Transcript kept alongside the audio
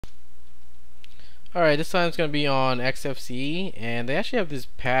Alright, this time it's going to be on Xfce, and they actually have this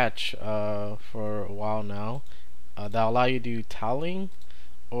patch for a while now that allow you to do tiling,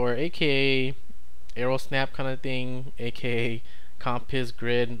 or aka Aero snap kind of thing, aka complies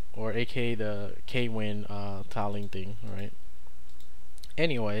grid, or aka the K-win tiling thing. Alright.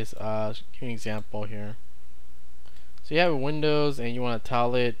 Anyways, give you an example here. So you have Windows and you want to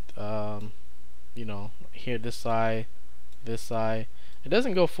tile it, you know, here this side, this side. It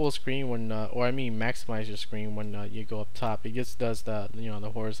doesn't go full screen when, or I mean maximize your screen when you go up top. It just does the, you know, the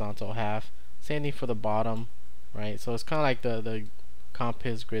horizontal half. Same thing for the bottom, right? So it's kind of like the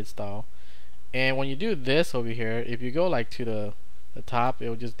complies grid style. And when you do this over here, if you go like to the top, it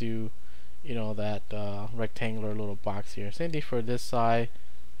will just do, you know, that rectangular little box here. Same thing for this side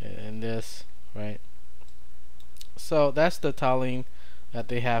and this, right? So that's the tiling that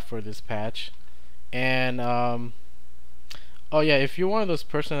they have for this patch. And oh yeah, if you're one of those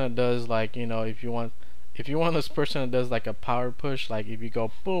person that does, like, you know, if you're one of those person that does like a power push, like if you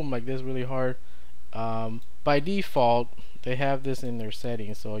go boom like this really hard, by default they have this in their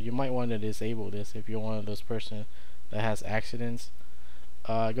settings, so you might want to disable this if you're one of those person that has accidents.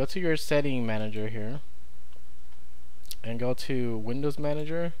 Go to your setting manager here and go to Windows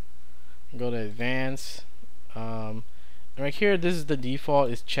Manager and go to Advanced. Right here, this is the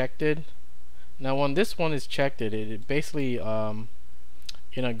default, is checked it. Now when this one is checked, it basically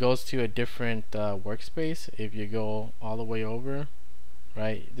you know, goes to a different workspace. If you go all the way over,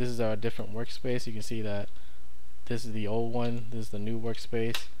 right, this is a different workspace. You can see that this is the old one, this is the new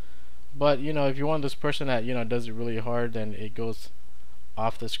workspace. But you know, if you're one of those person that, you know, does it really hard, then it goes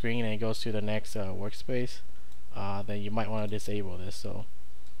off the screen and it goes to the next workspace. Then you might want to disable this, so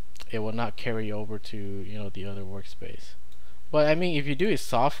it will not carry over to, you know, the other workspace. But I mean, if you do it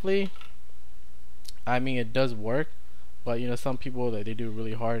softly, I mean, it does work. But you know, some people that they do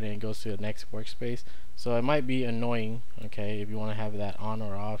really hard and it goes to the next workspace, so it might be annoying. Okay, if you want to have that on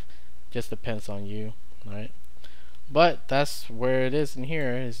or off, just depends on you, right? But that's where it is in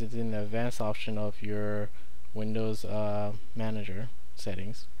here. Is it's in the advanced option of your Windows manager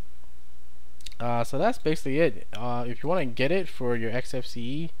settings. So that's basically it. If you want to get it for your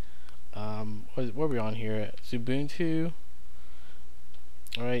Xfce, what are we on here? Ubuntu.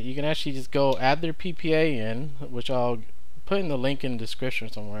 Alright, you can actually just go add their PPA in, which I'll put in the link in the description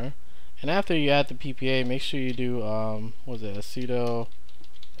somewhere. And after you add the PPA, make sure you do what is it, a sudo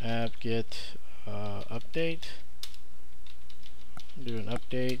apt-get update. Do an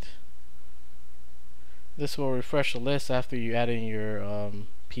update. This will refresh the list after you add in your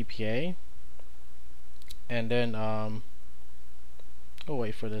PPA. And then we'll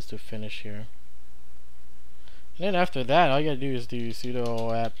wait for this to finish here. And then after that, all you gotta do is do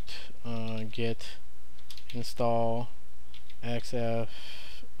sudo apt-get install Xfce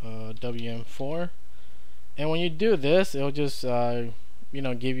wm4, and when you do this, it'll just you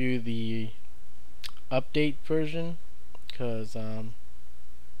know, give you the update version, because you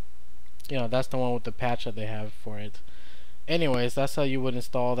know, that's the one with the patch that they have for it. Anyways, that's how you would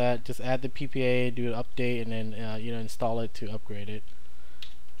install that. Just add the PPA, do an update, and then you know, install it to upgrade it.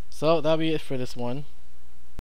 So that'll be it for this one.